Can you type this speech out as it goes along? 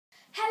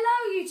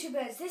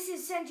YouTubers, this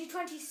is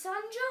Century20 Son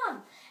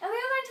John, and we are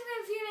going to be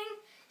reviewing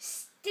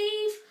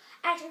Steve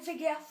action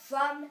figure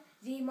from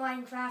the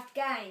Minecraft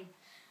game.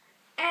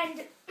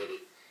 And if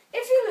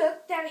you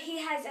look, there he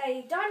has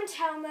a diamond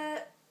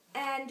helmet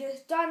and a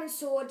diamond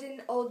sword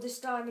and all this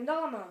diamond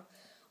armor,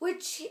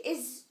 which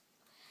is,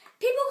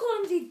 people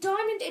call him the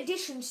Diamond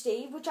Edition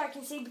Steve, which I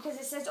can see because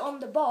it says on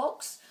the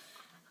box.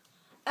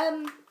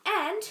 But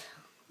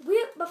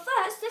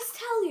first, let's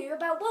tell you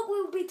about what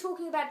we'll be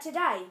talking about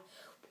today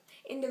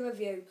in the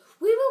review.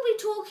 We will be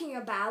talking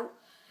about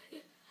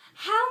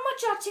how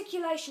much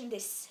articulation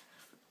this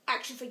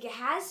action figure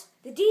has,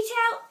 the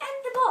detail,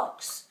 and the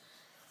box.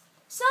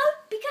 So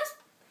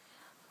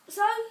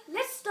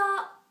let's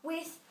start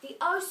with the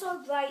oh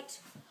so great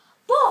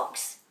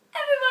box.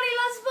 Everybody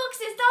loves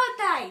boxes, don't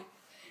they?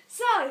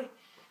 So,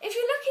 if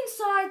you look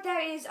inside,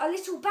 there is a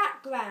little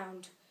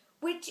background,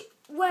 which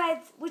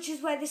is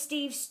where the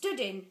Steve stood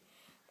in.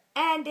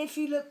 And if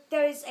you look,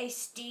 there is a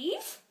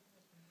Steve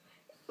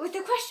with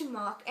a question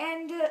mark.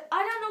 And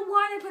I don't know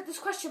why they put this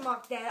question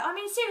mark there. I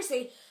mean,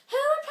 seriously, who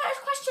would put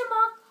a question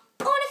mark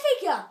on a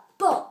figure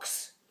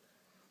box?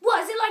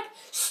 What, is it like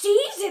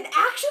Steve's an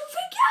action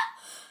figure?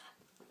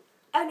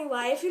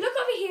 Anyway, if you look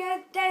over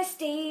here, there's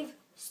Steve,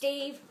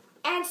 Steve,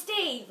 and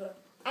Steve.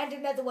 And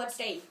another one,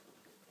 Steve.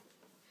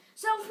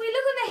 So if we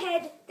look at the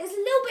head, there's a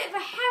little bit of a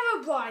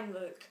Herobrine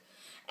look.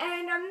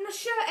 And I'm not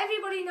sure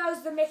everybody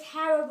knows the myth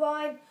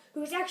Herobrine, who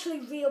was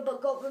actually real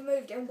but got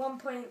removed in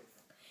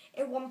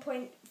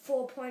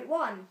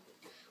 1.4.1.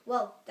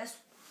 Well, that's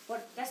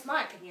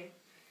my opinion.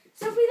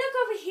 So if we look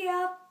over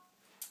here,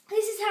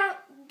 this is how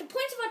the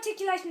points of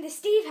articulation that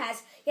Steve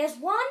has. He has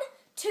 1,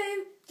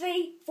 2,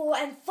 3, 4,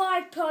 and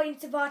 5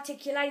 points of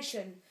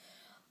articulation.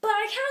 But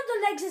I count the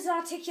legs as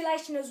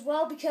articulation as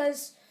well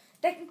because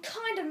they can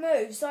kind of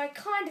move, so I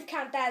kind of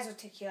count that as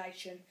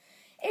articulation.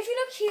 If you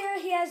look here,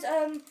 he has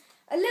a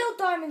little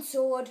diamond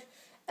sword.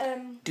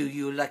 Do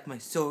you like my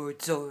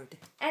sword?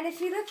 And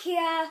if you look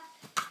here,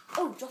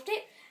 oh, dropped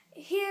it.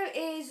 Here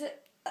is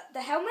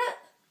the helmet.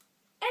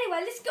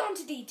 Anyway, let's go on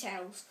to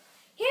details.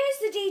 Here is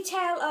the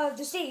detail of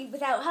the Steve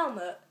without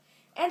helmet.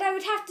 And I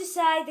would have to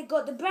say they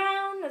got the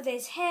brown of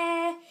his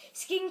hair,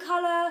 skin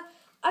colour.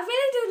 I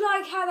really do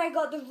like how they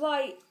got the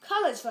right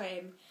colours for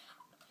him.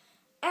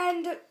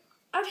 And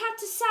I would have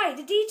to say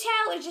the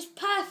detail is just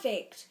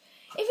perfect.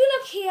 If you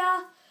look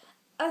here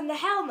on the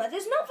helmet,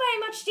 there's not very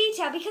much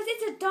detail because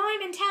it's a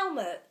diamond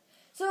helmet.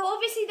 So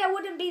obviously there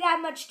wouldn't be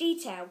that much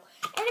detail.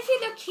 And if you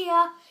look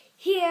here,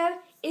 here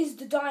is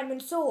the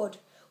diamond sword,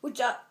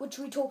 which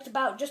we talked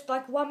about just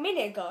like 1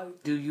 minute ago.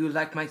 Do you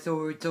like my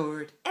sword?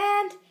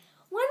 And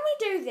when we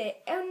do this,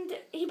 and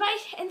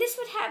this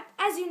would have,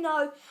 as you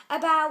know,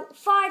 about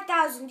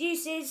 5,000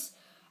 uses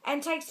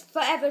and takes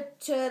forever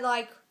to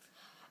like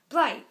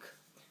break.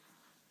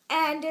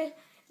 And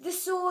the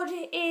sword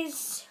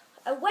is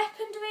a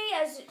weaponry,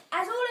 as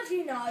all of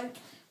you know,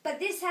 but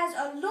this has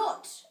a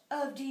lot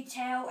of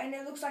detail and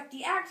it looks like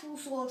the actual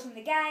sword from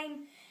the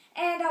game.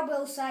 And I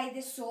will say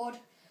this sword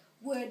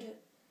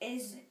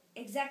is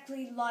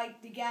exactly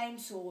like the game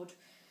sword.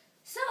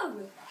 So how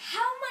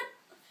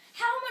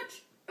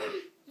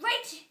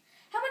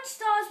much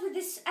stars would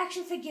this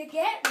action figure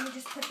get? Let me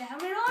just put the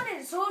helmet on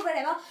and the sword,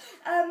 whatever.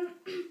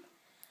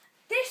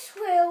 This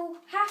will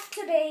have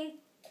to be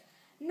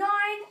 9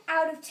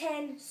 out of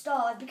 10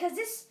 stars because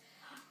this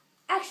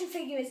action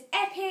figure is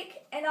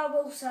epic, and I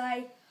will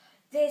say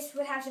this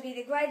would have to be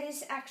the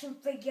greatest action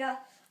figure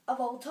of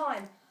all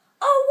time.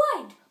 Oh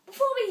wait,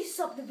 before we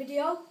stop the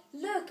video,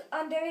 look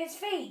under his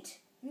feet.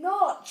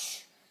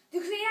 Notch, the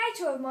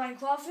creator of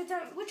Minecraft,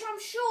 which I'm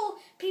sure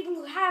people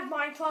who have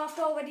Minecraft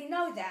already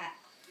know that.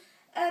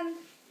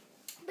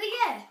 But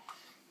yeah,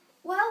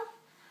 well,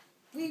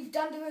 we've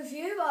done the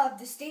review of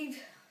the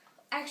Steve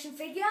action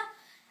figure.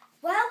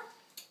 Well,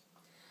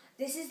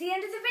 this is the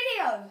end of the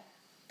video.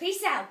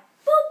 Peace out.